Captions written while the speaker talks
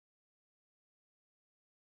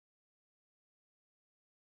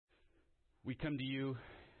We come to you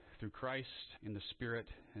through Christ in the Spirit,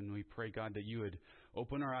 and we pray, God, that you would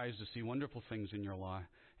open our eyes to see wonderful things in your law,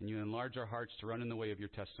 and you enlarge our hearts to run in the way of your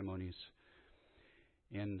testimonies.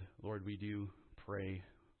 And Lord, we do pray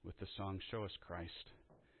with the song, Show Us Christ,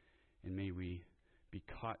 and may we be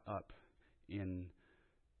caught up in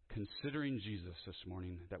considering Jesus this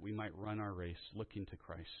morning, that we might run our race looking to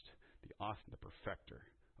Christ, the author, the perfecter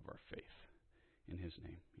of our faith. In his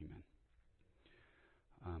name, amen.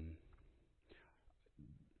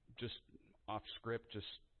 Just off script, just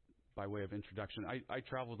by way of introduction, I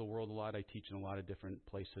travel the world a lot. I teach in a lot of different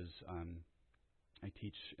places. I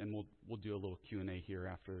teach, and we'll do a little Q&A here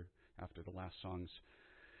after the last songs.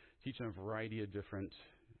 Teach in a variety of different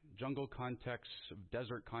jungle contexts,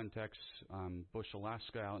 desert contexts, bush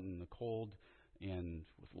Alaska out in the cold, and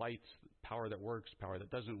with lights, power that works, power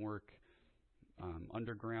that doesn't work,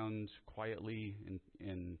 underground, quietly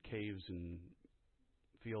in caves and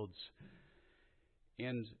fields.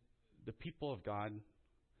 And the people of God,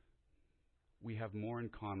 we have more in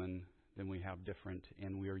common than we have different,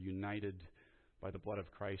 and we are united by the blood of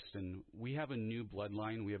Christ. And we have a new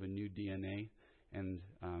bloodline, we have a new DNA, and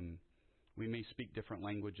we may speak different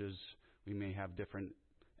languages, we may have different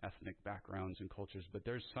ethnic backgrounds and cultures, but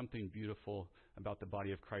there's something beautiful about the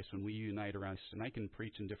body of Christ when we unite around. And I can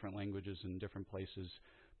preach in different languages in different places,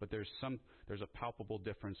 but there's a palpable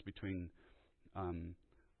difference between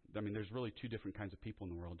there's really two different kinds of people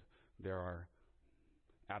in the world. There are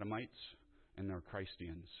Adamites and there are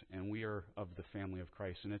Christians, and we are of the family of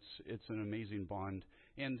Christ, and it's an amazing bond.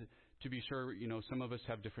 And to be sure, some of us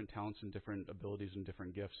have different talents and different abilities and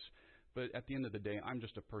different gifts, but at the end of the day, I'm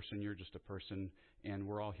just a person, you're just a person, and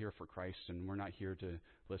we're all here for Christ, and we're not here to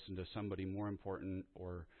listen to somebody more important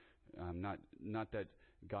or not that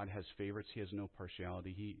God has favorites. He has no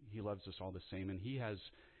partiality. He loves us all the same, and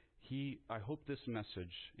I hope this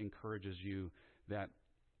message encourages you that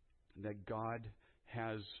God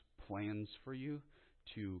has plans for you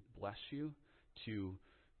to bless you, to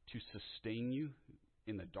sustain you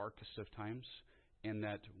in the darkest of times, and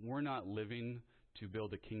that we're not living to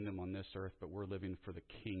build a kingdom on this earth, but we're living for the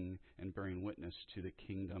King and bearing witness to the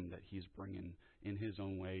kingdom that he's bringing in his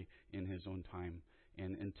own way, in his own time.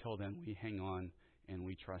 And until then, we hang on and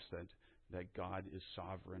we trust that God is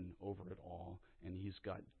sovereign over it all, and he's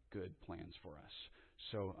got good plans for us.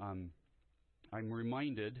 So I'm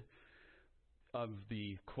reminded of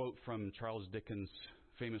the quote from Charles Dickens'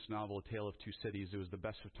 famous novel, A Tale of Two Cities. It was the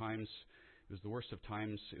best of times. It was the worst of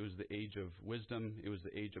times. It was the age of wisdom. It was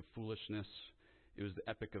the age of foolishness. It was the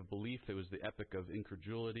epic of belief. It was the epic of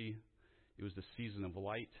incredulity. It was the season of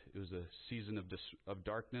light. It was the season of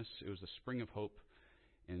darkness. It was the spring of hope.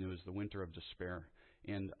 And it was the winter of despair.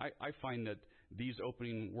 And I find that these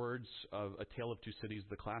opening words of A Tale of Two Cities,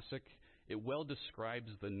 the classic, it well describes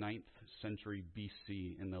the 9th century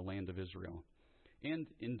BC in the land of Israel. And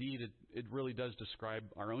indeed, it really does describe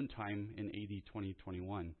our own time in AD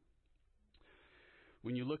 2021.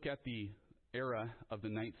 When you look at the era of the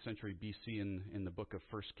 9th century BC in the book of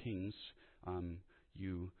 1 Kings,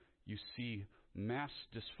 you see mass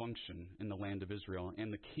dysfunction in the land of Israel.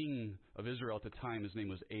 And the king of Israel at the time, his name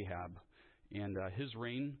was Ahab. And his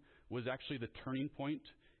reign was actually the turning point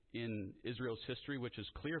in Israel's history, which is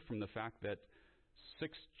clear from the fact that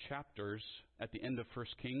 6 chapters at the end of 1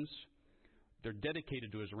 Kings, they're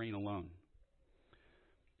dedicated to his reign alone.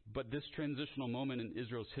 But this transitional moment in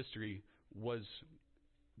Israel's history was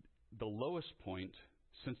the lowest point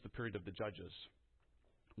since the period of the Judges.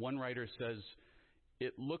 One writer says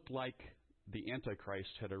it looked like the Antichrist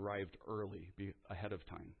had arrived early, ahead of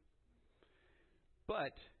time.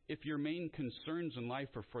 But if your main concerns in life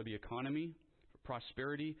are for the economy, for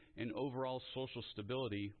prosperity, and overall social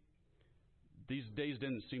stability, these days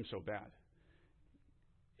didn't seem so bad.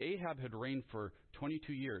 Ahab had reigned for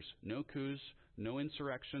 22 years. No coups, no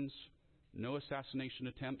insurrections, no assassination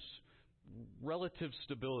attempts, relative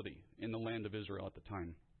stability in the land of Israel at the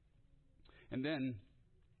time. And then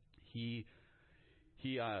he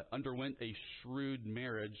underwent a shrewd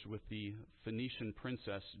marriage with the Phoenician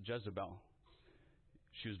princess Jezebel.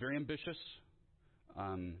 She was very ambitious.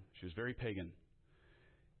 She was very pagan.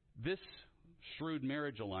 This shrewd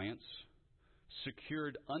marriage alliance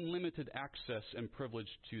secured unlimited access and privilege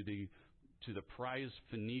to the prized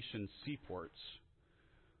Phoenician seaports.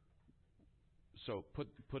 So put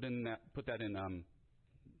that in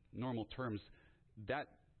normal terms. That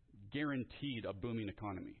guaranteed a booming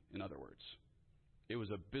economy. In other words, it was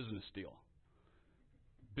a business deal.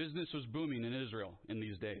 Business was booming in Israel in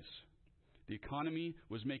these days. The economy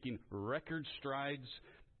was making record strides.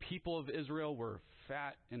 People of Israel were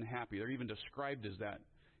fat and happy. They're even described as that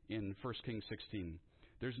in 1 Kings 16.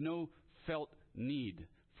 There's no felt need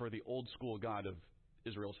for the old school God of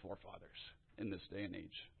Israel's forefathers in this day and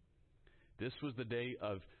age. This was the day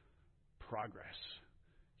of progress,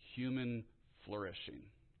 human flourishing.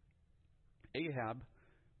 Ahab,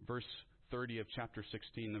 verse 30 of chapter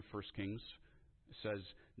 16 of 1 Kings, says,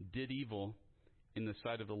 did evil in the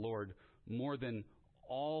sight of the Lord more than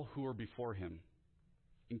all who were before him,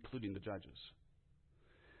 including the judges.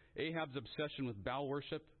 Ahab's obsession with Baal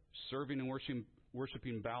worship, serving and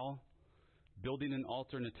worshiping Baal, building an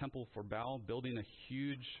altar and a temple for Baal, building a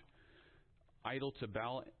huge idol to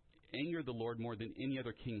Baal, angered the Lord more than any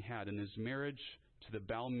other king had. And his marriage to the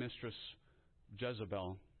Baal mistress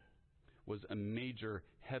Jezebel was a major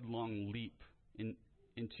headlong leap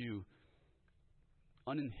into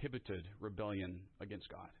uninhibited rebellion against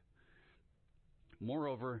God.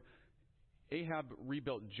 Moreover, Ahab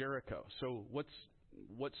rebuilt Jericho. So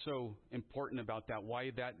what's so important about that?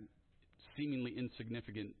 Why that seemingly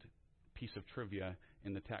insignificant piece of trivia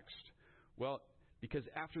in the text? Well, because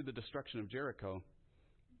after the destruction of Jericho,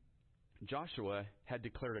 Joshua had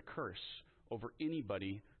declared a curse over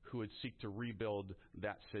anybody who would seek to rebuild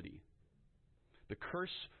that city. The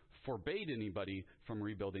curse forbade anybody from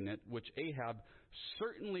rebuilding it, which Ahab,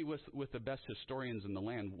 certainly with the best historians in the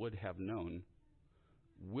land, would have known,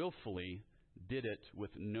 willfully did it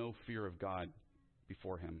with no fear of God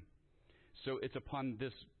before him. So it's upon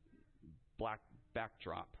this black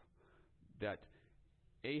backdrop that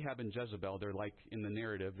Ahab and Jezebel, they're like, in the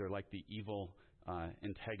narrative, they're like the evil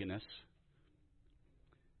antagonists.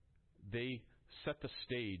 They set the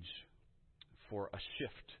stage for a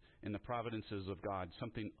shift in the providences of God,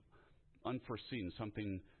 something unforeseen,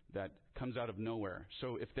 something that comes out of nowhere.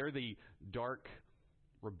 So if they're the dark,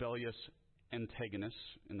 rebellious antagonists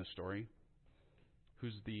in the story,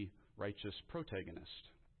 who's the righteous protagonist?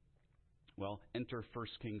 Well, enter 1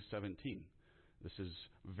 Kings 17. This is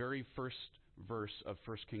very first verse of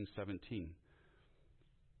 1 Kings 17.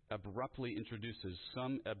 Abruptly introduces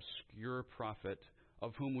some obscure prophet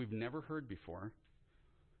of whom we've never heard before.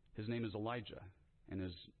 His name is Elijah, and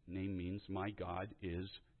his name means, my God is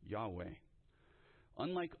Yahweh.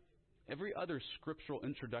 Unlike every other scriptural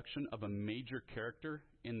introduction of a major character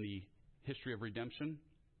in the history of redemption,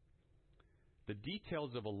 the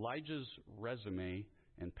details of Elijah's resume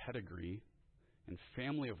and pedigree and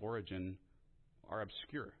family of origin are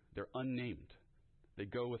obscure. They're unnamed. They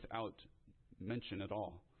go without mention at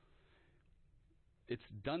all. It's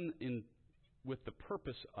done with the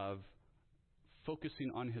purpose of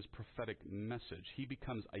focusing on his prophetic message. He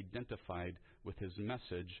becomes identified with his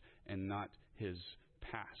message and not his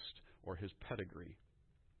past or his pedigree.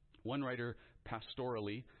 One writer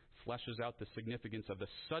pastorally fleshes out the significance of the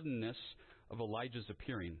suddenness of Elijah's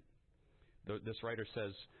appearing. This writer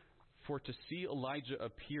says, for to see Elijah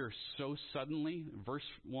appear so suddenly, verse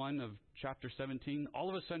 1 of chapter 17, all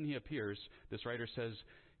of a sudden he appears, this writer says,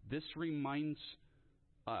 this reminds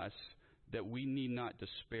us that we need not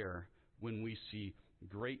despair when we see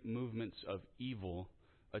great movements of evil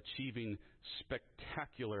achieving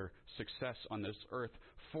spectacular success on this earth.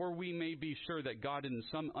 For we may be sure that God in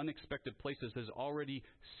some unexpected places has already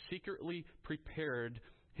secretly prepared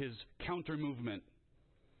his counter movement.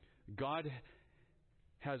 God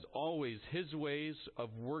has always his ways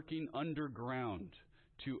of working underground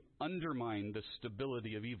to undermine the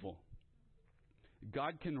stability of evil.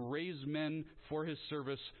 God can raise men for his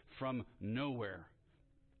service from nowhere.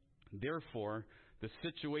 Therefore, the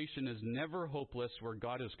situation is never hopeless where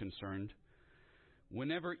God is concerned.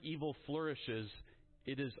 Whenever evil flourishes,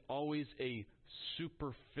 it is always a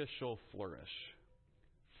superficial flourish.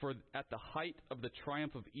 For at the height of the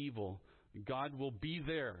triumph of evil, God will be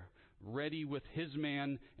there, ready with his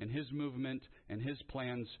man and his movement and his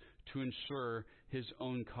plans to ensure his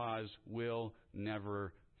own cause will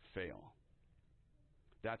never fail.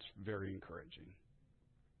 That's very encouraging.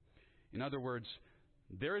 In other words,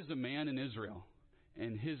 there is a man in Israel,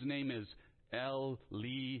 and his name is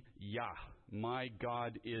El-Li-Yah. My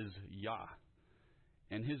God is Yah.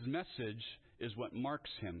 And his message is what marks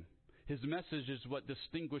him. His message is what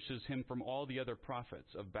distinguishes him from all the other prophets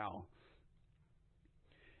of Baal.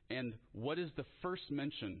 And what is the first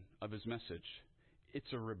mention of his message?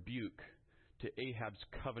 It's a rebuke to Ahab's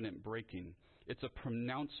covenant breaking. It's a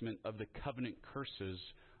pronouncement of the covenant curses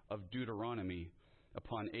of Deuteronomy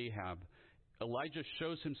upon Ahab. Elijah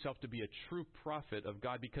shows himself to be a true prophet of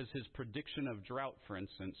God because his prediction of drought, for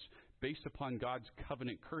instance, based upon God's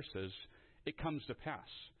covenant curses, it comes to pass.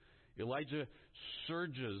 Elijah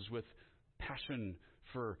surges with passion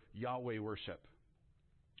for Yahweh worship.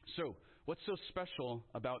 So, what's so special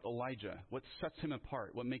about Elijah? What sets him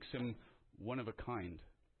apart? What makes him one of a kind?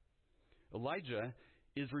 Elijah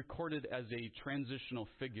is recorded as a transitional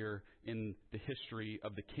figure in the history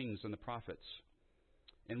of the kings and the prophets.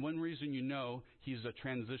 And one reason you know he's a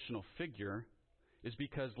transitional figure is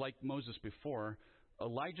because, like Moses before,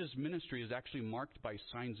 Elijah's ministry is actually marked by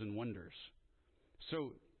signs and wonders.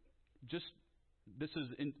 So this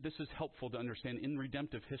is helpful to understand in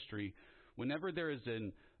redemptive history. Whenever there is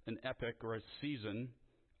an epic or a season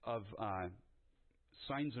of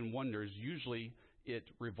signs and wonders, usually it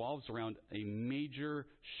revolves around a major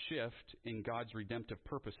shift in God's redemptive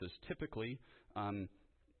purposes. Typically,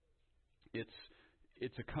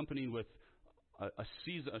 it's accompanied with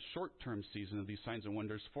a short-term season of these signs and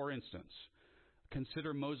wonders. For instance,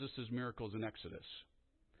 consider Moses' miracles in Exodus,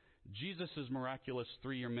 Jesus' miraculous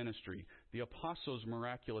 3-year ministry, the apostles'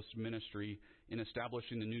 miraculous ministry in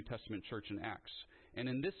establishing the New Testament church in Acts. And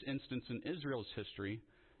in this instance, in Israel's history,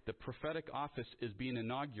 the prophetic office is being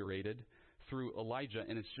inaugurated through Elijah,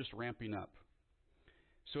 and it's just ramping up.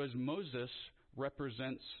 So as Moses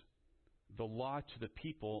represents the law to the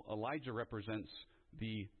people, Elijah represents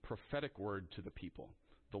the prophetic word to the people.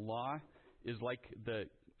 The law is like the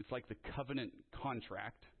covenant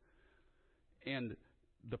contract, and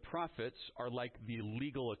the prophets are like the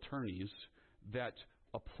legal attorneys that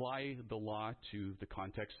apply the law to the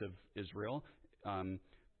context of Israel,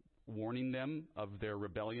 warning them of their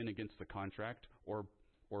rebellion against the contract, or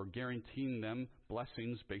guaranteeing them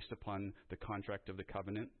blessings based upon the contract of the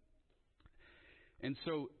covenant. And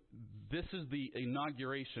so this is the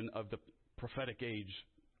inauguration of the prophetic age,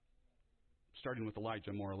 starting with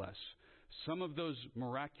Elijah, more or less. Some of those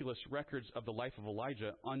miraculous records of the life of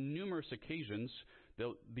Elijah, on numerous occasions,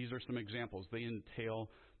 these are some examples. They entail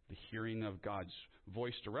the hearing of God's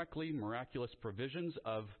voice directly, miraculous provisions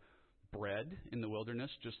of bread in the wilderness,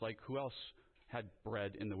 just like who else had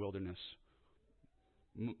bread in the wilderness?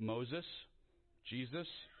 Moses, Jesus,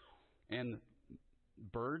 and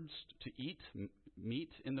birds to eat meat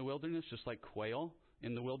in the wilderness, just like quail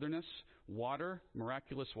in the wilderness. Water,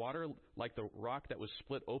 miraculous water, like the rock that was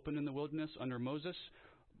split open in the wilderness under Moses.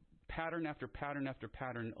 Pattern after pattern after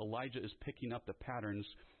pattern, Elijah is picking up the patterns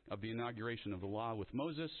of the inauguration of the law with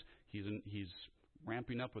Moses. He's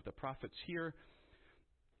ramping up with the prophets here.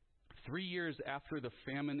 3 years after the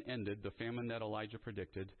famine ended, the famine that Elijah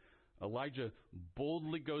predicted, Elijah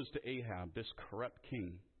boldly goes to Ahab, this corrupt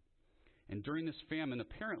king. And during this famine,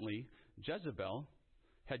 apparently, Jezebel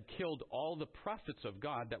had killed all the prophets of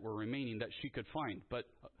God that were remaining that she could find. But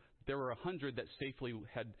there were 100 that safely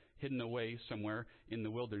had hidden away somewhere in the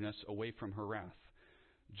wilderness away from her wrath.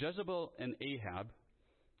 Jezebel and Ahab,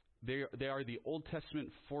 they are the Old Testament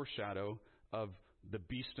foreshadow of the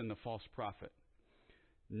beast and the false prophet.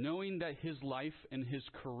 Knowing that his life and his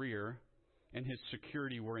career and his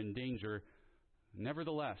security were in danger,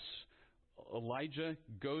 nevertheless, Elijah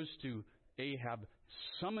goes to Ahab,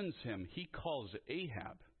 summons him. He calls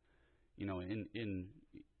Ahab. You know, in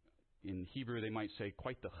Hebrew they might say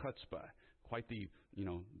quite the chutzpah, quite the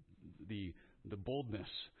boldness.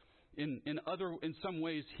 In some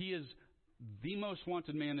ways, he is the most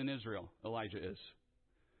wanted man in Israel. Elijah is.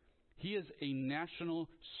 He is a national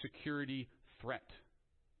security threat.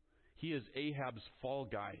 He is Ahab's fall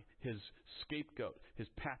guy, his scapegoat, his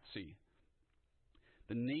patsy.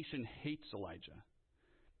 The nation hates Elijah.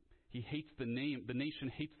 He hates the name. The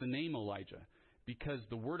nation hates the name Elijah because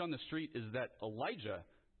the word on the street is that Elijah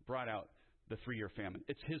brought out the 3-year famine.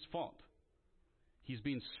 It's his fault. He's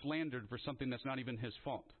being slandered for something that's not even his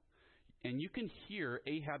fault. And you can hear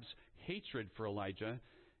Ahab's hatred for Elijah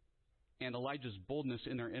and Elijah's boldness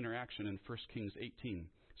in their interaction in 1 Kings 18.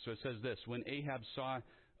 So it says this: when Ahab saw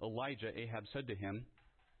Elijah, Ahab said to him,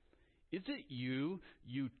 "Is it you,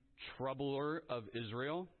 you troubler of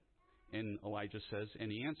Israel?" And Elijah says,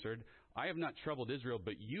 and he answered, "I have not troubled Israel,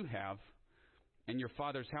 but you have, and your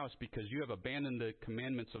father's house, because you have abandoned the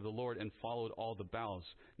commandments of the Lord and followed all the Baals.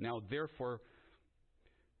 Now therefore,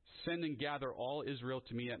 send and gather all Israel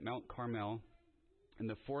to me at Mount Carmel, and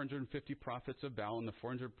the 450 prophets of Baal and the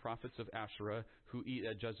 400 prophets of Asherah who eat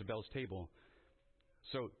at Jezebel's table."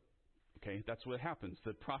 So, okay, that's what happens.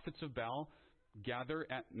 The prophets of Baal gather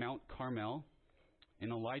at Mount Carmel,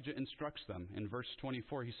 and Elijah instructs them. In verse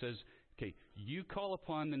 24, he says, okay, you call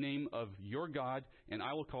upon the name of your God, and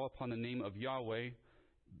I will call upon the name of Yahweh,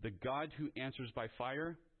 the God who answers by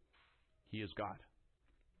fire. He is God.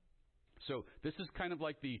 So this is kind of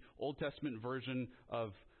like the Old Testament version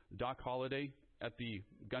of Doc Holliday at the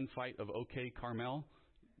gunfight of OK Carmel.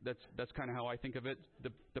 That's kind of how I think of it.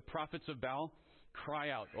 The prophets of Baal cry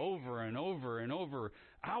out over and over and over,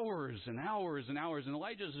 hours and hours and hours. And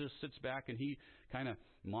Elijah just sits back and he kind of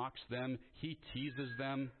mocks them. He teases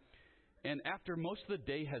them. And after most of the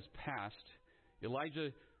day has passed,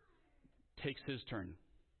 Elijah takes his turn.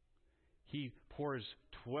 He pours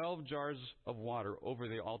 12 jars of water over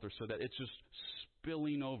the altar so that it's just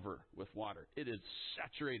spilling over with water. It is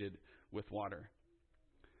saturated with water.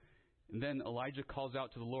 And then Elijah calls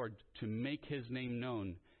out to the Lord to make his name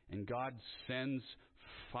known. And God sends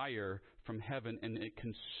fire from heaven, and it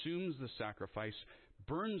consumes the sacrifice,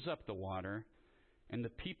 burns up the water, and the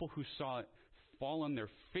people who saw it fall on their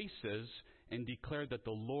faces and declare that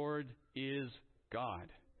the Lord is God.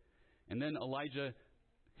 And then Elijah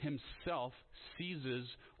himself seizes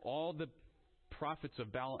all the prophets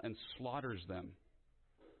of Baal and slaughters them.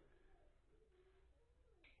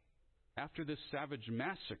 After this savage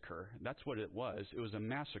massacre, that's what it was. It was a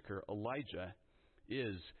massacre. Elijah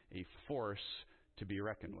is a force to be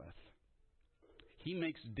reckoned with. He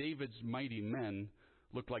makes David's mighty men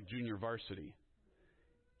look like junior varsity.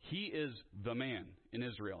 He is the man in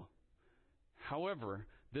Israel. However,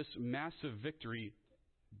 this massive victory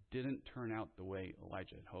didn't turn out the way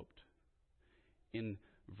Elijah had hoped. In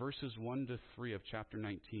verses 1 to 3 of chapter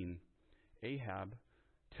 19, Ahab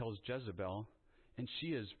tells Jezebel, and she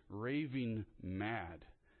is raving mad,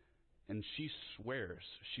 and she swears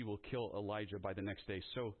she will kill Elijah by the next day.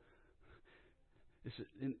 So, this is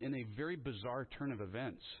in a very bizarre turn of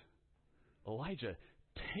events, Elijah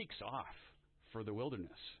takes off for the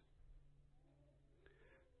wilderness.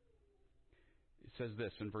 It says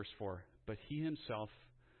this in verse 4, "But he himself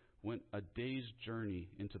went a day's journey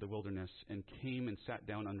into the wilderness and came and sat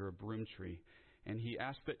down under a broom tree. And he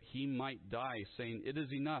asked that he might die, saying, 'It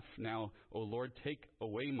is enough now, O Lord, take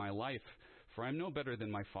away my life, for I am no better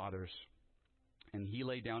than my fathers.' And he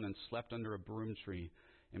lay down and slept under a broom tree.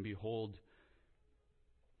 And behold,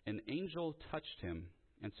 an angel touched him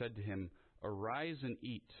and said to him, 'Arise and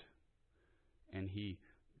eat.'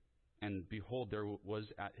 And behold, there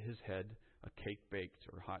was at his head a cake baked,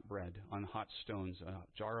 or hot bread, on hot stones, a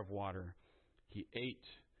jar of water. He ate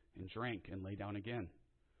and drank and lay down again."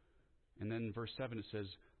 And then in verse 7 it says,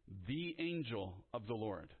 "The angel of the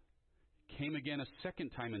Lord came again a second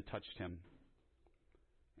time and touched him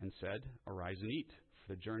and said, 'Arise and eat,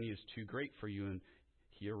 for the journey is too great for you.' And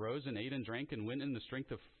he arose and ate and drank and went in the strength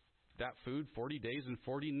of that food 40 days and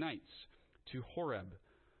 40 nights to Horeb,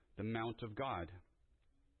 the mount of God.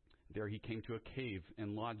 There he came to a cave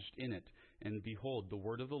and lodged in it. And behold, the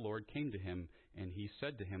word of the Lord came to him, and he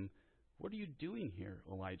said to him, 'What are you doing here,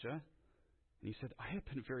 Elijah?' And he said, 'I have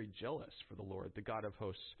been very jealous for the Lord, the God of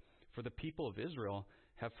hosts. For the people of Israel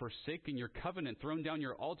have forsaken your covenant, thrown down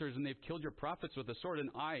your altars, and they've killed your prophets with the sword. And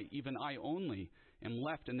I, even I only, am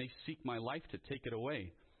left, and they seek my life to take it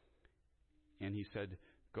away.' And he said,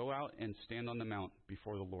 'Go out and stand on the mount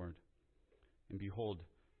before the Lord.' And behold,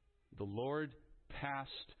 the Lord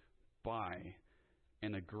passed by,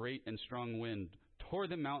 and a great and strong wind tore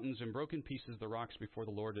the mountains and broke in pieces the rocks before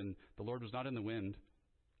the Lord, and the Lord was not in the wind.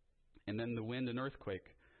 And then the wind and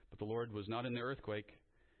earthquake, but the Lord was not in the earthquake.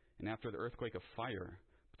 And after the earthquake, a fire,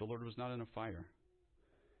 but the Lord was not in a fire.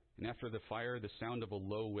 And after the fire, the sound of a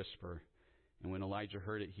low whisper. And when Elijah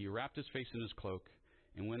heard it, he wrapped his face in his cloak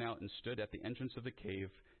and went out and stood at the entrance of the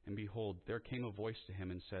cave. And behold, there came a voice to him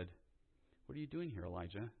and said, 'What are you doing here,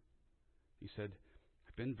 Elijah?' He said,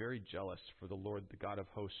 'I've been very jealous for the Lord, the God of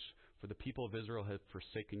hosts, for the people of Israel have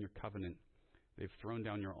forsaken your covenant. They've thrown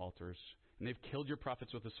down your altars, and they've killed your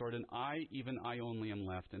prophets with the sword, and I, even I only, am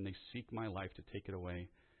left, and they seek my life to take it away.'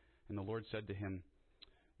 And the Lord said to him,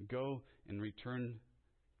 'Go and return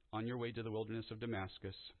on your way to the wilderness of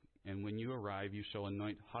Damascus, and when you arrive, you shall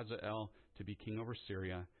anoint Hazael to be king over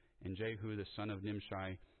Syria, and Jehu the son of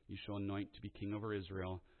Nimshi you shall anoint to be king over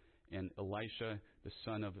Israel, and Elisha the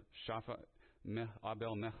son of Shaphat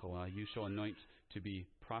Abel Mechalah you shall anoint to be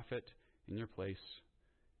prophet in your place.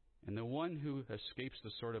 And the one who escapes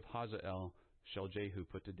the sword of Hazael shall Jehu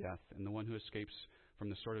put to death, and the one who escapes from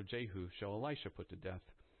the sword of Jehu shall Elisha put to death.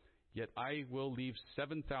 Yet I will leave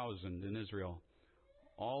 7,000 in Israel,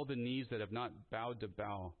 all the knees that have not bowed to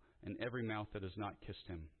Baal, and every mouth that has not kissed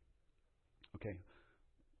him.'" Okay,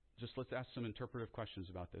 just let's ask some interpretive questions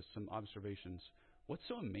about this, some observations. What's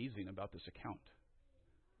so amazing about this account?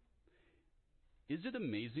 Is it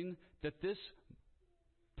amazing that this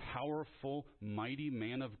powerful, mighty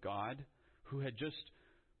man of God who had just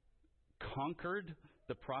conquered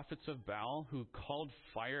the prophets of Baal, who called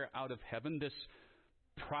fire out of heaven, this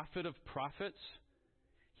prophet of prophets,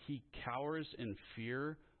 he cowers in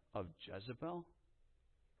fear of Jezebel?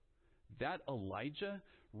 That Elijah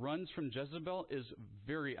runs from Jezebel is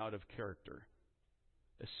very out of character,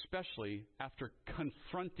 especially after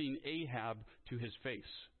confronting Ahab to his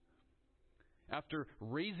face, after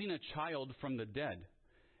raising a child from the dead,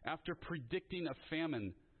 after predicting a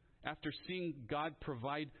famine, after seeing God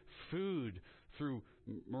provide food through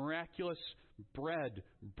miraculous bread,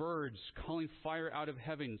 birds, calling fire out of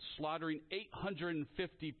heaven, slaughtering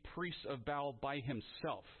 850 priests of Baal by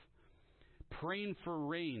himself, praying for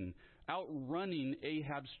rain, outrunning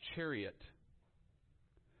Ahab's chariot.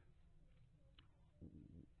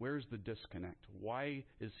 Where's the disconnect? Why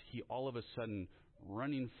is he all of a sudden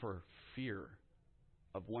running for fear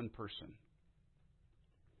of one person?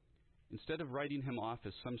 Instead of writing him off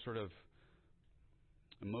as some sort of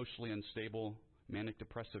emotionally unstable, manic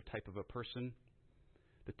depressive type of a person,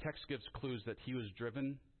 the text gives clues that he was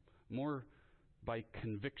driven more by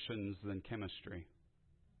convictions than chemistry.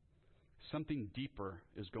 Something deeper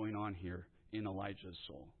is going on here in Elijah's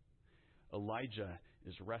soul. Elijah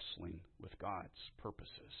is wrestling with God's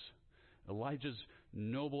purposes. Elijah's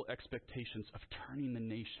noble expectations of turning the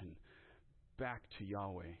nation back to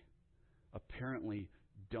Yahweh apparently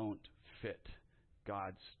don't fit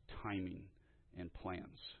God's timing and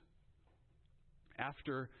plans.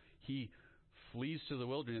 After he flees to the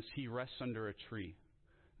wilderness, he rests under a tree.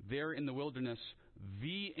 There in the wilderness,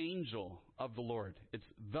 the angel of the Lord, it's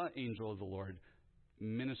the angel of the Lord,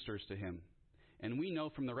 ministers to him. And we know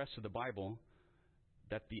from the rest of the Bible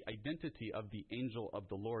that the identity of the angel of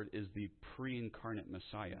the Lord is the pre-incarnate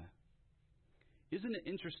Messiah. Isn't it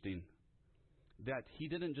interesting that he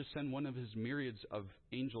didn't just send one of his myriads of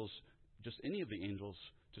angels, just any of the angels,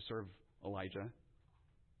 to serve Elijah,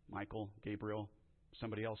 Michael, Gabriel,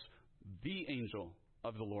 somebody else? The angel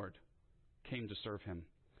of the Lord came to serve him.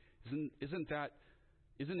 Isn't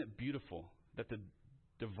it beautiful that the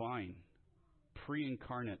divine,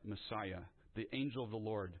 pre-incarnate Messiah, the angel of the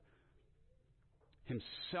Lord,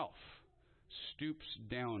 himself stoops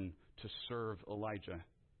down to serve Elijah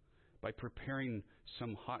by preparing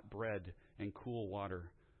some hot bread and cool water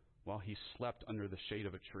while he slept under the shade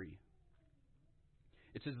of a tree?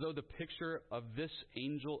 It's as though the picture of this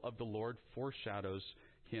angel of the Lord foreshadows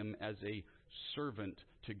him as a servant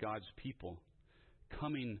to God's people,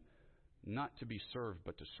 coming not to be served,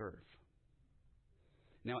 but to serve.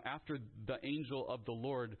 Now, after the angel of the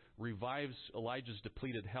Lord revives Elijah's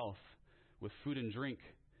depleted health with food and drink,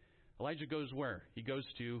 Elijah goes where? He goes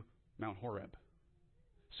to Mount Horeb.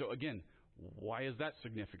 So again, why is that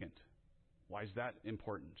significant? Why is that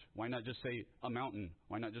important? Why not just say a mountain?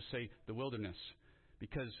 Why not just say the wilderness?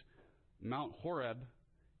 Because Mount Horeb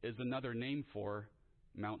is another name for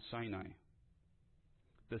Mount Sinai.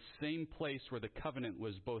 The same place where the covenant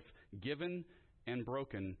was both given and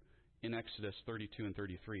broken in Exodus 32 and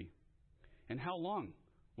 33. And how long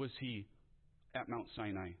was he at Mount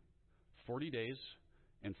Sinai? 40 days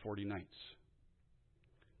and 40 nights.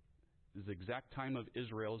 This is the exact time of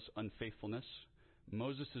Israel's unfaithfulness,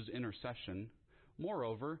 Moses' intercession.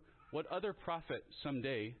 Moreover, what other prophet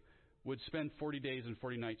someday would spend 40 days and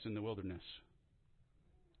 40 nights in the wilderness?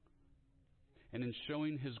 And in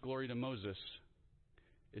showing his glory to Moses,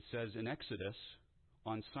 it says in Exodus,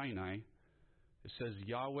 on Sinai, it says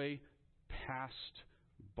Yahweh passed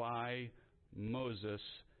by Moses,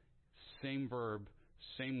 same verb,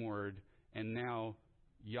 same word, and now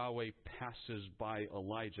Yahweh passes by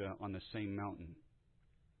Elijah on the same mountain.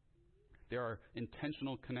 There are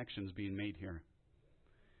intentional connections being made here.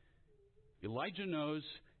 Elijah knows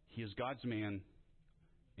he is God's man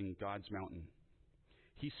in God's mountain.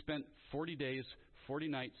 He spent 40 days, 40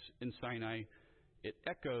 nights in Sinai. It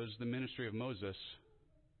echoes the ministry of Moses.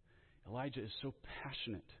 Elijah is so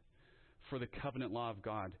passionate for the covenant law of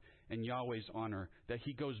God and Yahweh's honor that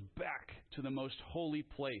he goes back to the most holy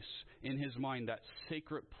place in his mind, that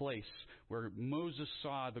sacred place where Moses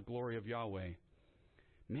saw the glory of Yahweh.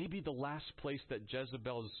 Maybe the last place that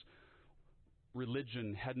Jezebel's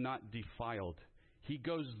religion had not defiled. He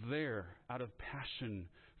goes there out of passion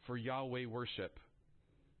for Yahweh worship.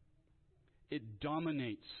 It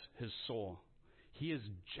dominates his soul. He is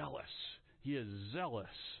jealous. He is zealous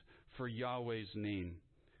for Yahweh's name.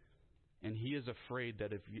 And he is afraid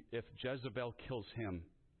that if Jezebel kills him,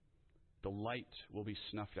 the light will be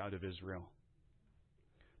snuffed out of Israel.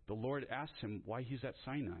 The Lord asks him why he's at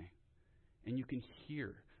Sinai. And you can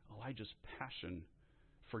hear Elijah's passion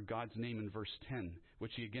for God's name in verse 10,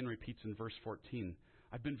 which he again repeats in verse 14.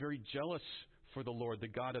 I've been very jealous for the Lord, the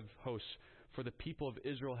God of hosts, for the people of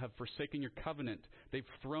Israel have forsaken your covenant. They've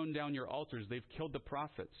thrown down your altars. They've killed the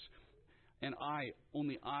prophets. And I,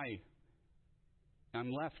 only I,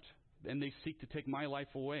 am left. And they seek to take my life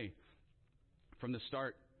away. From the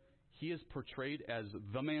start, he is portrayed as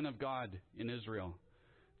the man of God in Israel,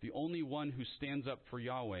 the only one who stands up for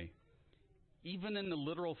Yahweh, even in the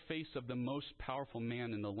literal face of the most powerful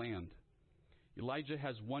man in the land. Elijah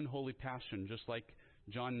has one holy passion, just like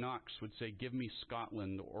John Knox would say, "Give me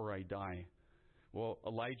Scotland or I die." Well,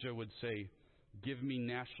 Elijah would say, "Give me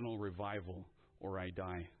national revival or I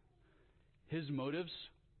die." His motives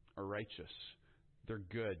are righteous. They're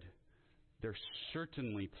good. They're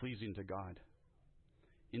certainly pleasing to God.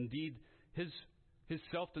 Indeed, his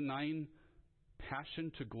self-denying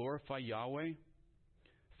passion to glorify Yahweh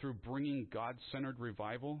through bringing God-centered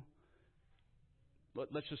revival,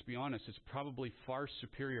 let's just be honest, it's probably far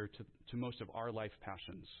superior to most of our life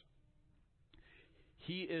passions.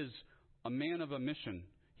 He is a man of a mission.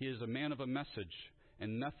 He is a man of a message,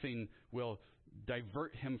 and nothing will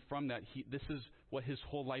divert him from that. This is what his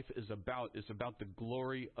whole life is about the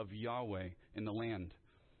glory of Yahweh in the land.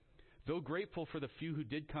 Though grateful for the few who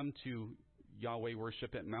did come to Yahweh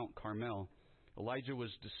worship at Mount Carmel, Elijah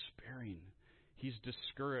was despairing. He's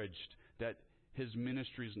discouraged that his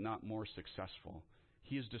ministry is not more successful.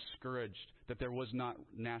 He is discouraged that there was not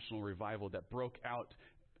national revival that broke out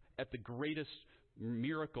at the greatest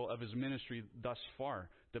miracle of his ministry thus far,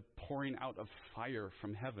 the pouring out of fire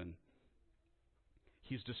from heaven.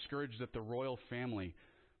 He's discouraged that the royal family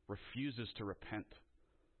refuses to repent.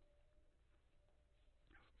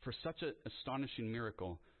 For such an astonishing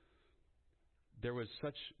miracle, there was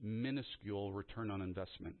such minuscule return on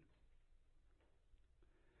investment.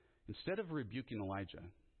 Instead of rebuking Elijah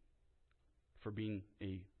for being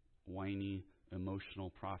a whiny, emotional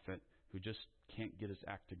prophet who just can't get his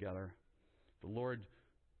act together, the Lord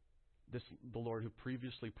who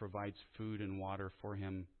previously provides food and water for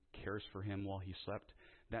him, cares for him while he slept,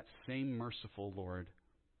 that same merciful Lord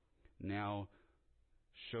now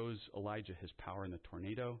shows Elijah his power in the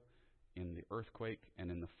tornado, in the earthquake,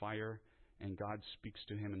 and in the fire, and God speaks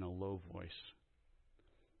to him in a low voice.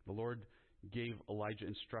 The Lord gave Elijah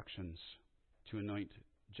instructions to anoint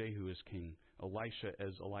Jehu as king, Elisha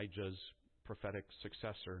as Elijah's prophetic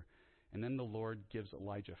successor, and then the Lord gives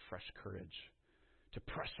Elijah fresh courage to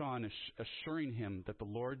press on, assuring him that the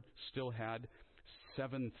Lord still had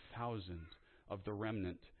 7,000 of the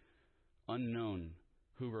remnant, unknown,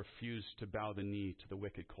 who refused to bow the knee to the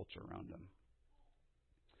wicked culture around them.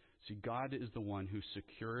 See, God is the one who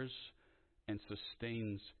secures and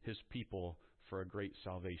sustains his people for a great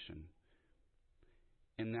salvation.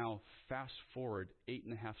 And now, fast forward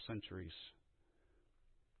 8.5 centuries.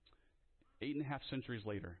 8.5 centuries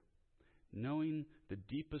later, knowing the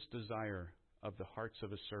deepest desire of the hearts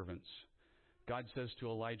of his servants, God says to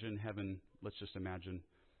Elijah in heaven, let's just imagine,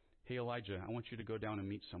 "Hey Elijah, I want you to go down and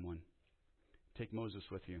meet someone. Take Moses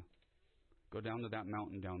with you. Go down to that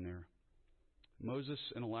mountain down there." Moses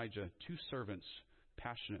and Elijah, two servants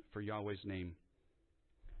passionate for Yahweh's name.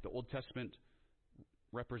 The Old Testament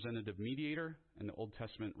representative mediator and the Old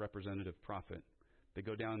Testament representative prophet. They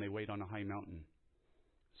go down and they wait on a high mountain.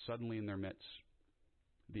 Suddenly in their midst,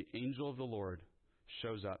 the angel of the Lord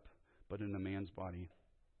shows up, but in a man's body,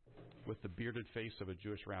 with the bearded face of a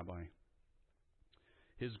Jewish rabbi.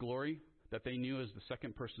 His glory, that they knew as the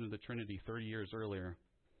second person of the Trinity 30 years earlier,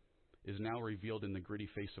 is now revealed in the gritty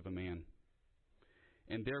face of a man.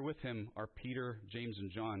 And there with him are Peter, James,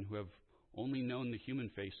 and John, who have only known the human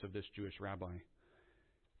face of this Jewish rabbi.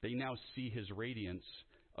 They now see his radiance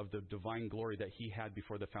of the divine glory that he had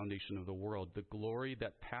before the foundation of the world, the glory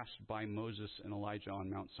that passed by Moses and Elijah on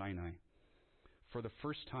Mount Sinai. For the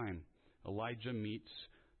first time, Elijah meets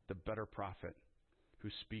the better prophet who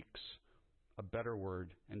speaks a better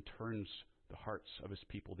word and turns the hearts of his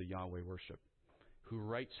people to Yahweh worship, who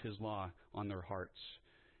writes his law on their hearts.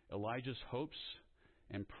 Elijah's hopes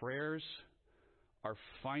and prayers are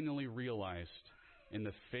finally realized in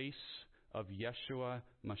the face of Yeshua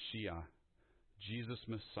Mashiach. Jesus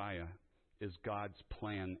Messiah is God's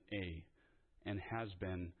plan A and has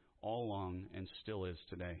been all along and still is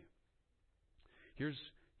today. Here's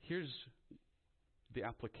the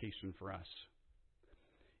application for us.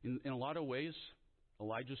 In a lot of ways,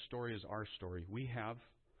 Elijah's story is our story. We have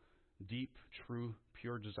deep, true,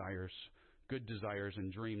 pure desires, good desires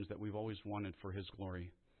and dreams that we've always wanted for his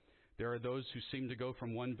glory. There are those who seem to go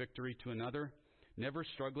from one victory to another, never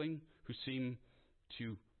struggling, who seem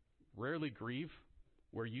to rarely grieve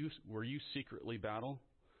where you secretly battle.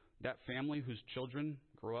 That family whose children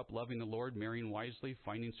grow up loving the Lord, marrying wisely,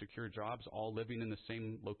 finding secure jobs, all living in the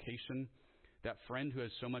same location. That friend who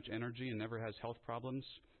has so much energy and never has health problems.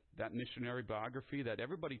 That missionary biography that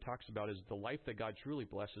everybody talks about is the life that God truly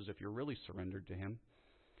blesses if you're really surrendered to him.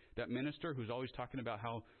 That minister who's always talking about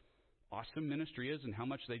how awesome ministry is and how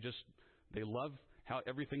much they love how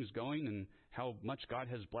everything's going and how much God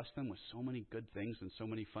has blessed them with so many good things and so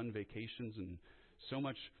many fun vacations and so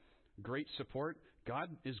much great support.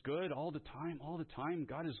 God is good all the time.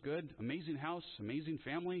 God is good. Amazing house, amazing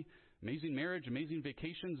family, Amazing marriage, amazing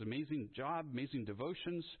vacations, amazing job, amazing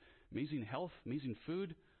devotions, amazing health, amazing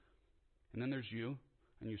food. And then there's you,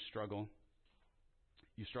 and you struggle.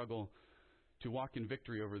 You struggle to walk in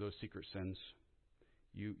victory over those secret sins.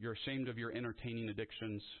 You're ashamed of your entertaining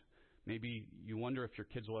addictions. Maybe you wonder if your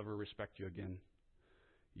kids will ever respect you again.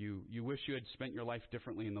 You wish you had spent your life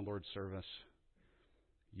differently in the Lord's service.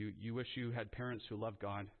 You wish you had parents who love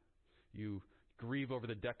God. You grieve over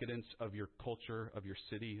the decadence of your culture, of your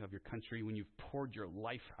city, of your country when you've poured your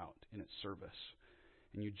life out in its service.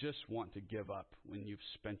 And you just want to give up when you've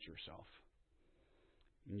spent yourself.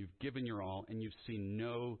 And you've given your all, and you've seen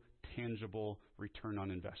no tangible return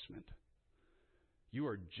on investment. You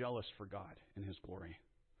are jealous for God and His glory.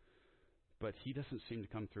 But He doesn't seem to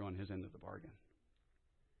come through on His end of the bargain.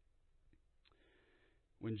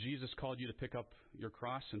 When Jesus called you to pick up your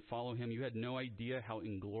cross and follow Him, you had no idea how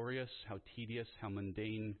inglorious, how tedious, how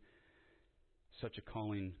mundane such a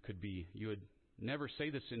calling could be. You would never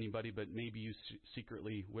say this to anybody, but maybe you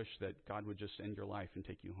secretly wish that God would just end your life and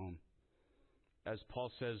take you home. As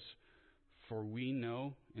Paul says, for we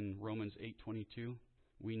know, in Romans 8:22,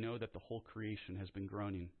 we know that the whole creation has been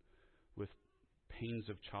groaning with pains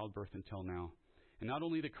of childbirth until now. And not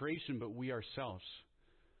only the creation, but we ourselves,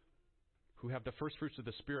 who have the first fruits of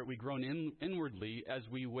the Spirit, we groan inwardly as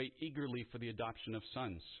we wait eagerly for the adoption of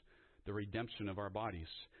sons, the redemption of our bodies.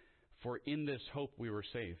 For in this hope we were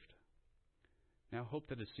saved. Now hope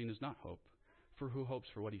that is seen is not hope, for who hopes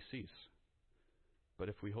for what he sees? But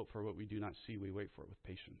if we hope for what we do not see, we wait for it with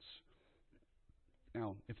patience.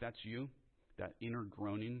 Now, if that's you, that inner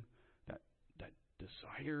groaning, that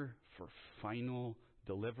desire for final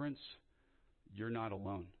deliverance, you're not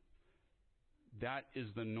alone. That is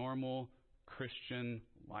the normal Christian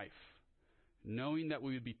life. Knowing that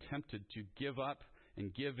we would be tempted to give up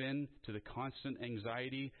and give in to the constant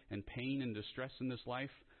anxiety and pain and distress in this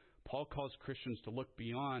life, Paul calls Christians to look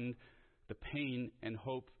beyond the pain and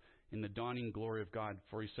hope in the dawning glory of God.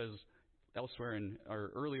 For he says elsewhere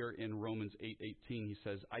earlier in Romans 8:18, he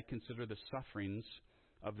says, I consider the sufferings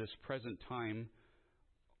of this present time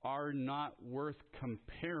are not worth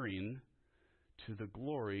comparing to the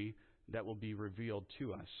glory that will be revealed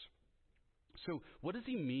to us. So what does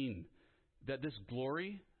he mean that this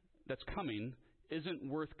glory that's coming isn't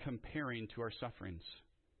worth comparing to our sufferings?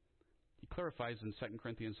 He clarifies in 2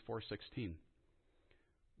 Corinthians 4:16.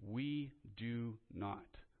 We do not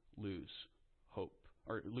lose hope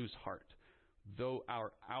or lose heart. Though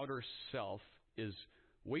our outer self is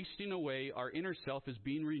wasting away, our inner self is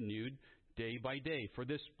being renewed day by day. For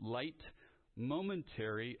this light,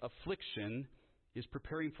 momentary affliction is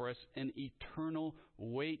preparing for us an eternal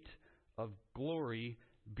weight of glory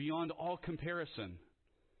beyond all comparison,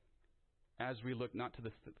 as we look not to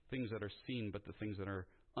the things that are seen, but the things that are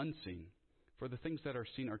unseen. For the things that are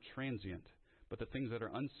seen are transient, but the things that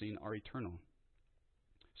are unseen are eternal.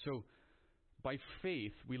 So, by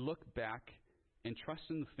faith, we look back and trust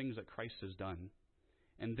in the things that Christ has done.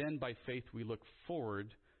 And then by faith, we look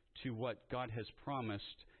forward to what God has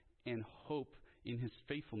promised and hope in His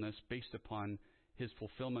faithfulness based upon His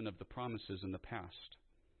fulfillment of the promises in the past.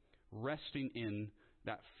 Resting in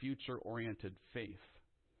that future-oriented faith.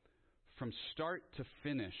 From start to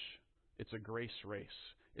finish, it's a grace race.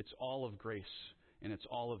 It's all of grace, and it's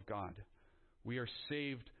all of God. We are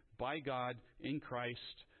saved by God in Christ,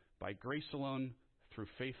 by grace alone, through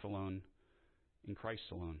faith alone, in Christ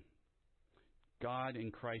alone. God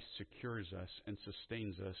in Christ secures us and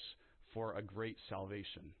sustains us for a great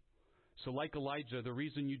salvation. So like Elijah, the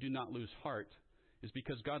reason you do not lose heart is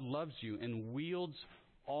because God loves you and wields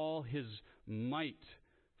all His might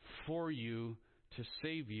for you to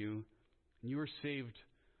save you. You are saved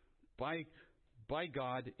by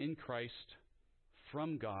God in Christ,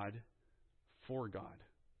 from God, for God.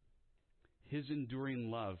 His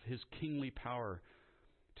enduring love, His kingly power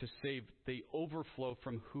to save, they overflow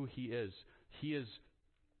from who He is. He is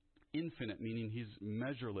infinite, meaning He's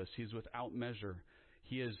measureless. He's without measure.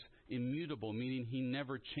 He is immutable, meaning He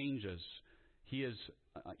never changes. He is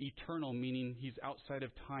eternal, meaning He's outside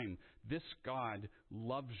of time. This God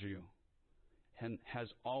loves you and has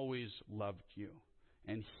always loved you.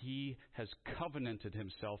 And He has covenanted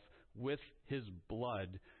Himself with His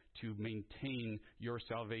blood to maintain your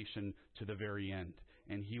salvation to the very end.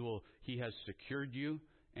 And He has secured you,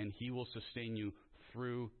 and He will sustain you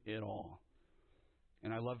through it all.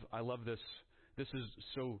 And I love this. This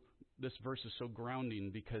verse is so grounding,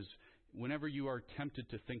 because whenever you are tempted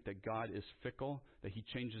to think that God is fickle, that He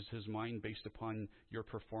changes His mind based upon your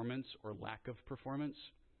performance or lack of performance,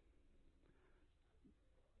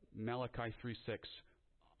 Malachi 3:6,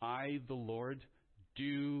 I, the Lord,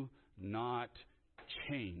 do not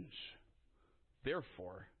change.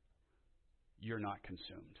 Therefore, you're not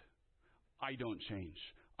consumed. I don't change.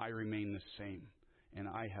 I remain the same. And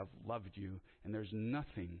I have loved you. And there's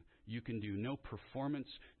nothing you can do. No performance,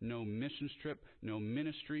 no mission trip, no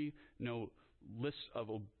ministry, no list of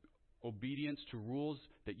obedience to rules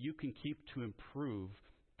that you can keep to improve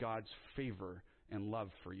God's favor and love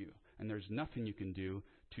for you. And there's nothing you can do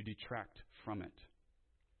to detract from it.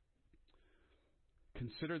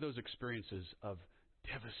 Consider those experiences of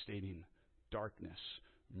devastating darkness,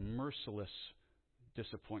 merciless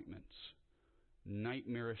disappointments,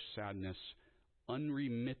 nightmarish sadness,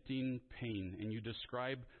 unremitting pain, and you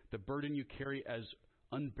describe the burden you carry as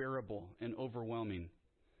unbearable and overwhelming.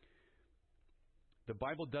 The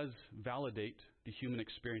Bible does validate the human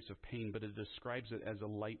experience of pain, but it describes it as a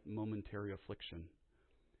light momentary affliction.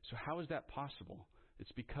 So how is that possible?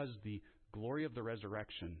 It's because the glory of the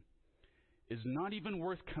resurrection is not even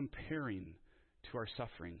worth comparing to our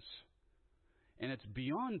sufferings. And it's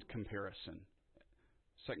beyond comparison,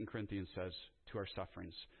 2 Corinthians says, to our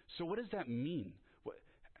sufferings. So what does that mean?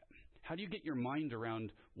 How do you get your mind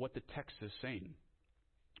around what the text is saying?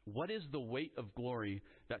 What is the weight of glory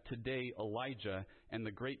that today Elijah and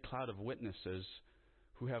the great cloud of witnesses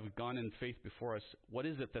who have gone in faith before us, what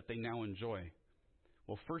is it that they now enjoy?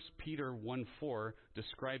 Well, 1 Peter 1:4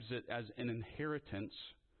 describes it as an inheritance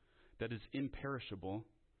that is imperishable,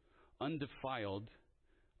 undefiled,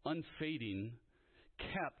 unfading,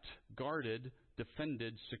 kept, guarded,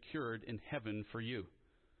 defended, secured in heaven for you.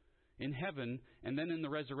 In heaven, and then in the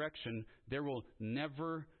resurrection, there will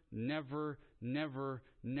never, never, never,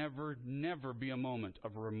 never, never be a moment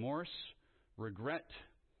of remorse, regret,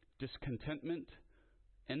 discontentment,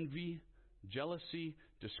 envy, jealousy,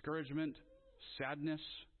 discouragement, sadness,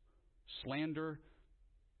 slander,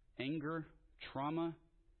 anger, trauma,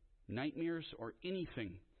 nightmares, or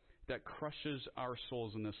anything that crushes our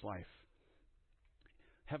souls in this life.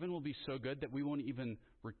 Heaven will be so good that we won't even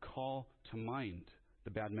recall to mind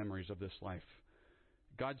the bad memories of this life.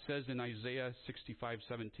 God says in Isaiah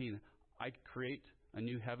 65:17, I create a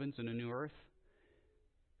new heavens and a new earth,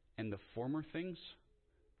 and the former things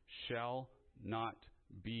shall not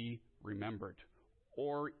be remembered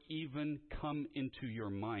or even come into your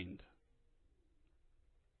mind.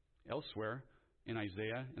 Elsewhere in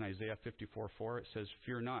Isaiah 54:4, it says,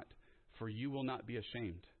 fear not, for you will not be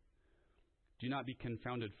ashamed. Do not be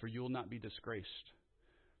confounded, for you will not be disgraced.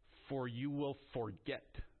 For you will forget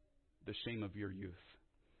the shame of your youth.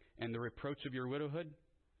 And the reproach of your widowhood,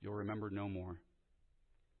 you'll remember no more.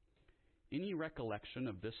 Any recollection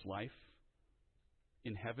of this life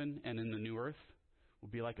in heaven and in the new earth will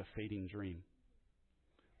be like a fading dream.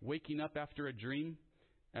 Waking up after a dream,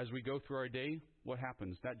 as we go through our day, what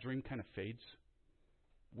happens? That dream kind of fades.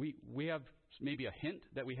 We have maybe a hint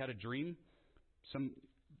that we had a dream. Some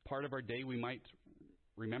part of our day we might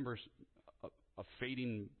remember a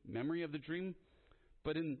fading memory of the dream.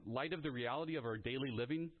 But in light of the reality of our daily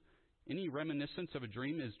living, any reminiscence of a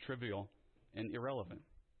dream is trivial and irrelevant.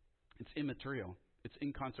 It's immaterial. It's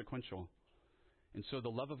inconsequential. And so the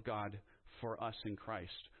love of God for us in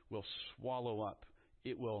Christ will swallow up.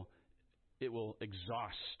 It will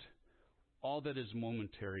exhaust all that is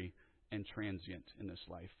momentary and transient in this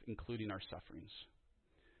life, including our sufferings.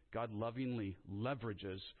 God lovingly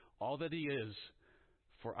leverages all that He is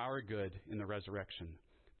for our good in the resurrection.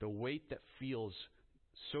 The weight that feels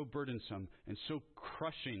so burdensome and so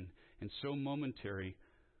crushing and so momentary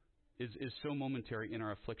is so momentary in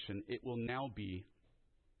our affliction. It will now be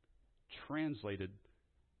translated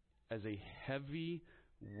as a heavy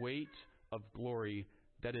weight of glory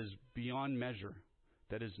that is beyond measure,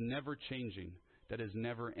 that is never changing, that is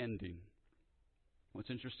never ending. What's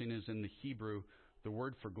interesting is in the Hebrew, the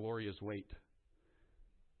word for glory is weight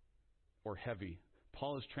or heavy.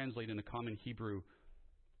 Paul is translating a common Hebrew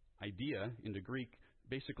idea into Greek,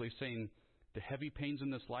 basically saying the heavy pains in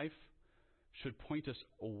this life should point us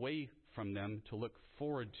away from them to look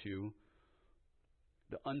forward to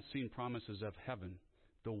the unseen promises of heaven,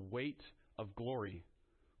 the weight of glory,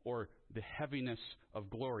 or the heaviness of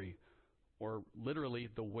glory, or literally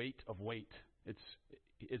the weight of weight.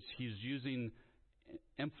 He's using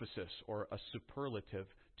emphasis or a superlative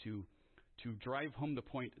to drive home the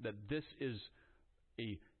point that this is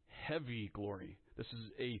a heavy glory. This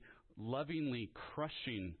is a lovingly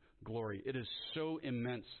crushing glory. It is so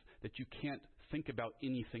immense that you can't think about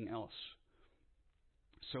anything else.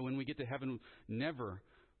 So when we get to heaven, never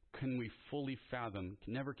can we fully fathom,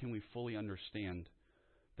 never can we fully understand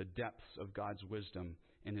the depths of God's wisdom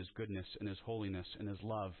and His goodness and His holiness and His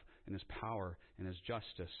love and His power and His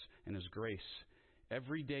justice and His grace.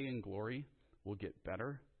 Every day in glory will get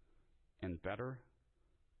better and better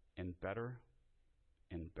and better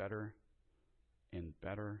and better and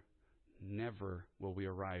better. Never will we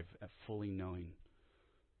arrive at fully knowing,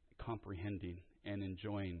 comprehending, and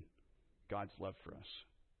enjoying God's love for us,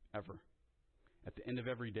 ever. At the end of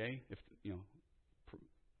every day,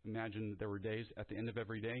 imagine there were days, at the end of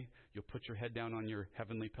every day, you'll put your head down on your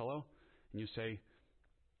heavenly pillow and you say,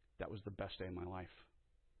 that was the best day of my life.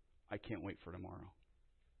 I can't wait for tomorrow.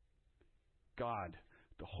 God,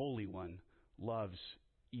 the Holy One, loves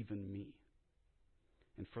even me.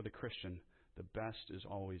 And for the Christian, the best is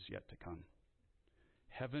always yet to come.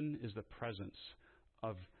 Heaven is the presence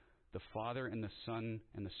of the Father and the Son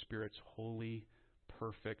and the Spirit's holy,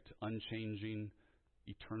 perfect, unchanging,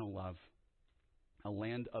 eternal love. A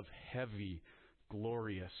land of heavy,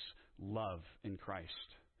 glorious love in Christ.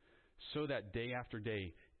 So that day after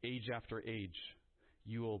day, age after age,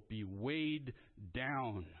 you will be weighed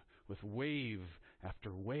down with wave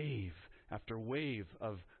after wave after wave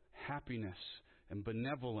of happiness and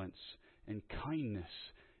benevolence and kindness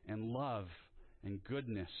and love and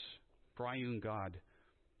goodness. Triune God.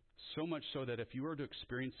 So much so that if you were to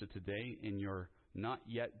experience it today in your not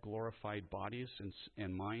yet glorified bodies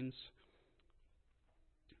and minds,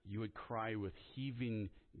 you would cry with heaving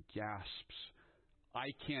gasps,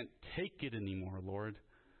 I can't take it anymore, Lord.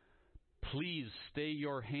 Please stay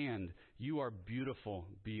your hand. You are beautiful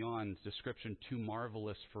beyond description, too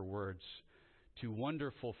marvelous for words, too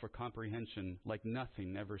wonderful for comprehension, like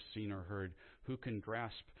nothing ever seen or heard. Who can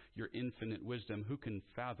grasp your infinite wisdom? Who can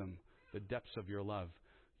fathom the depths of your love?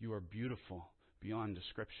 You are beautiful beyond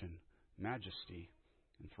description, majesty,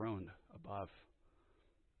 enthroned above.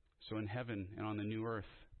 So in heaven and on the new earth,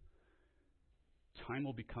 time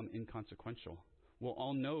will become inconsequential. We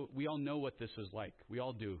all know what this is like. We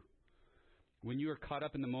all do. When you are caught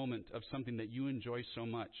up in the moment of something that you enjoy so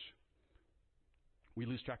much, we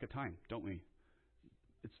lose track of time, don't we?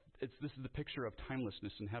 This is the picture of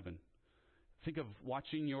timelessness in heaven. Think of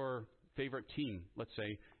watching your favorite team, let's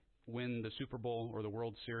say, win the Super Bowl or the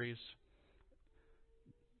World Series.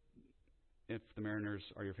 If the Mariners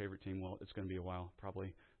are your favorite team, well, it's going to be a while,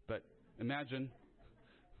 probably. But imagine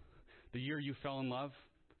the year you fell in love,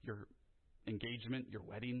 your engagement, your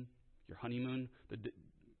wedding, your honeymoon,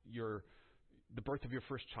 the birth of your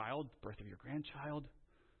first child, the birth of your grandchild,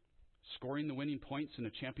 scoring the winning points in a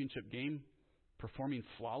championship game, performing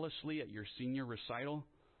flawlessly at your senior recital,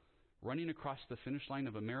 running across the finish line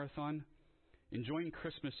of a marathon, enjoying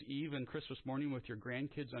Christmas Eve and Christmas morning with your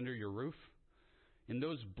grandkids under your roof. In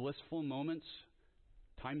those blissful moments,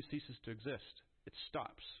 time ceases to exist. It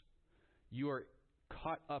stops. You are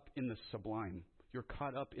caught up in the sublime. You're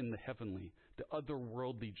caught up in the heavenly, the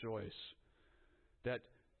otherworldly joys. That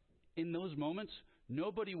in those moments,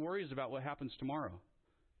 nobody worries about what happens tomorrow.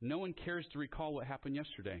 No one cares to recall what happened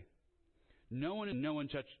yesterday. No one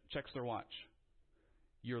checks their watch.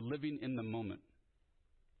 You're living in the moment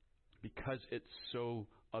because it's so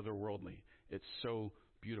otherworldly. It's so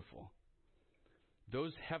beautiful.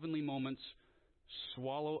 Those heavenly moments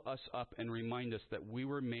swallow us up and remind us that we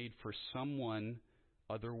were made for someone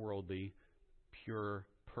otherworldly, pure,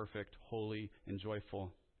 perfect, holy, and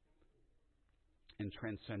joyful, and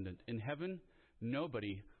transcendent. In heaven,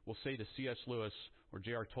 nobody will say to C.S. Lewis or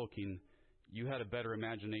J.R. Tolkien, you had a better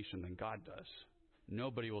imagination than God does.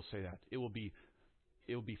 Nobody will say that. It will be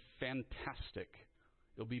fantastic.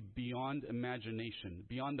 It'll be beyond imagination,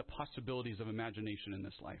 beyond the possibilities of imagination in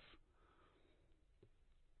this life.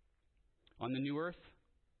 On the new earth,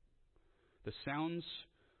 the sounds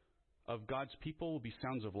of God's people will be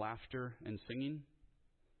sounds of laughter and singing.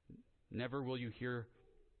 Never will you hear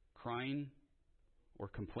crying or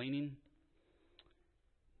complaining.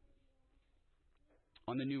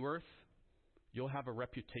 On the new earth, you'll have a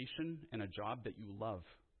reputation and a job that you love.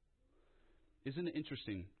 Isn't it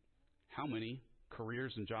interesting how many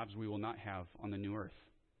careers and jobs we will not have on the new earth?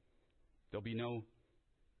 There'll be no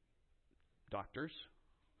doctors.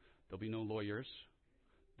 There'll be no lawyers.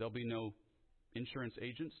 There'll be no insurance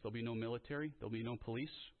agents. There'll be no military. There'll be no police.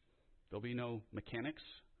 There'll be no mechanics.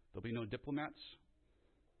 There'll be no diplomats.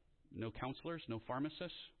 No counselors. No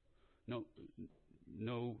pharmacists.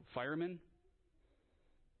 No firemen.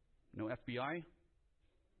 No FBI.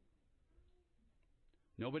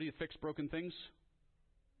 Nobody to fix broken things.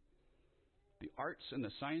 The arts and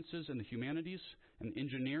the sciences and the humanities and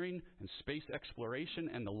engineering and space exploration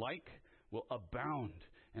and the like will abound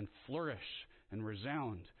and flourish and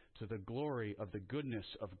resound to the glory of the goodness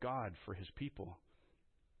of God for His people.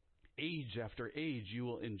 Age after age, you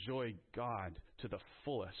will enjoy God to the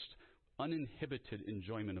fullest, uninhibited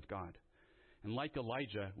enjoyment of God. And like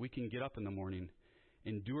Elijah, we can get up in the morning,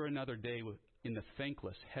 endure another day in the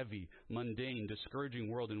thankless, heavy, mundane, discouraging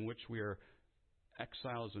world in which we are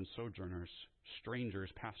exiles and sojourners, strangers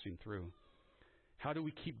passing through? How do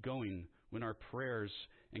we keep going when our prayers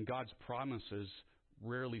and God's promises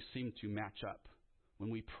rarely seem to match up?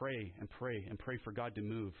 When we pray and pray and pray for God to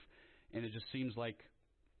move, and it just seems like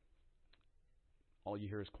all you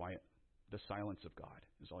hear is quiet. The silence of God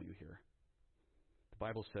is all you hear. The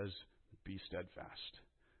Bible says, be steadfast,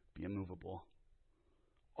 be immovable,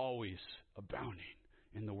 always abounding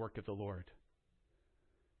in the work of the Lord,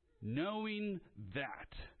 knowing that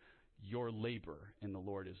your labor in the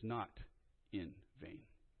Lord is not in vain.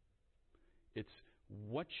 It's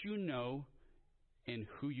what you know and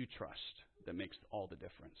who you trust that makes all the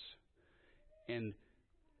difference. And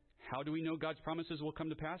how do we know God's promises will come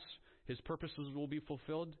to pass? His purposes will be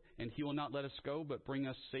fulfilled, and He will not let us go, but bring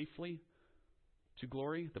us safely to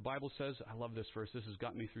glory. The Bible says, I love this verse. This has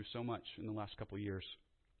gotten me through so much in the last couple of years.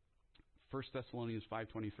 1 Thessalonians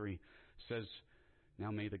 5:23 says,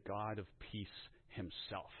 now may the God of peace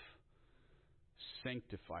Himself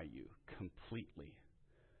sanctify you completely,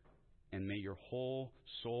 and may your whole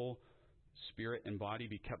soul, spirit, and body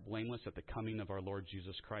be kept blameless at the coming of our Lord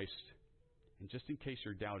Jesus Christ. And just in case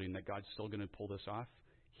you're doubting that God's still going to pull this off,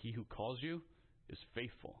 He who calls you is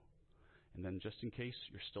faithful. And then just in case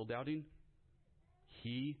you're still doubting,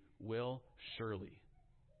 He will surely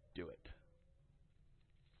do it.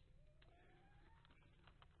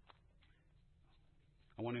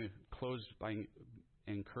 I want to close by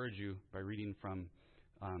encourage you by reading from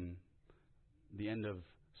the end of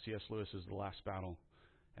C.S. Lewis's The Last Battle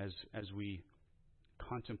as we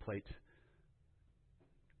contemplate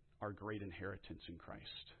our great inheritance in Christ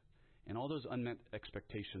and all those unmet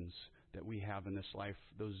expectations that we have in this life,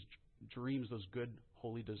 those dreams, those good,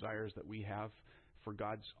 holy desires that we have for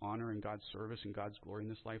God's honor and God's service and God's glory in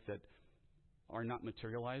this life that are not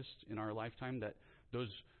materialized in our lifetime, that those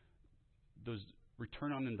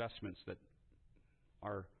return on investments that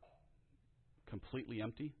are completely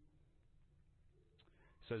empty.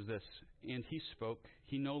 It says this, and he spoke,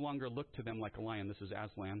 he no longer looked to them like a lion. This is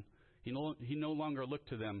Aslan. He no longer looked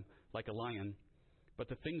to them like a lion, but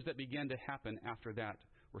the things that began to happen after that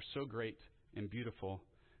were so great and beautiful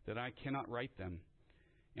that I cannot write them.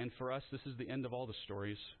 And for us, this is the end of all the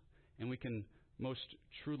stories, and we can most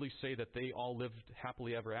truly say that they all lived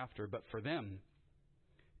happily ever after, but for them,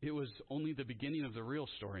 it was only the beginning of the real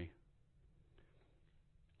story.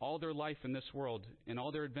 All their life in this world and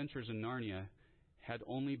all their adventures in Narnia had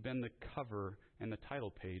only been the cover and the title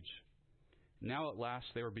page. Now at last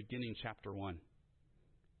they were beginning chapter 1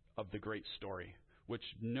 of the great story, which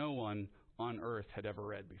no one on earth had ever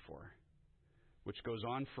read before, which goes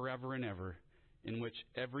on forever and ever, in which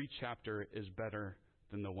every chapter is better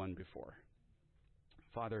than the one before.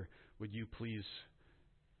 Father, would you please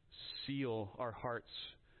seal our hearts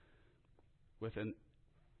with an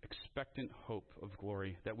expectant hope of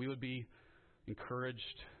glory, that we would be encouraged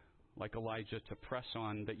like Elijah to press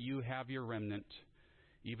on, that you have your remnant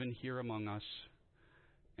even here among us,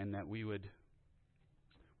 and that we would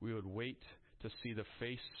wait to see the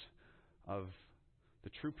face of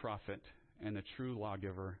the true prophet and the true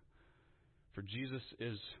lawgiver. For Jesus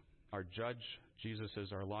is our judge, Jesus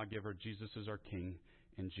is our lawgiver, Jesus is our king,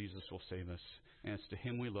 and Jesus will save us. And it's to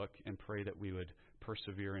Him we look and pray that we would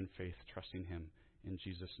persevere in faith, trusting Him. In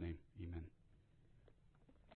Jesus' name, amen.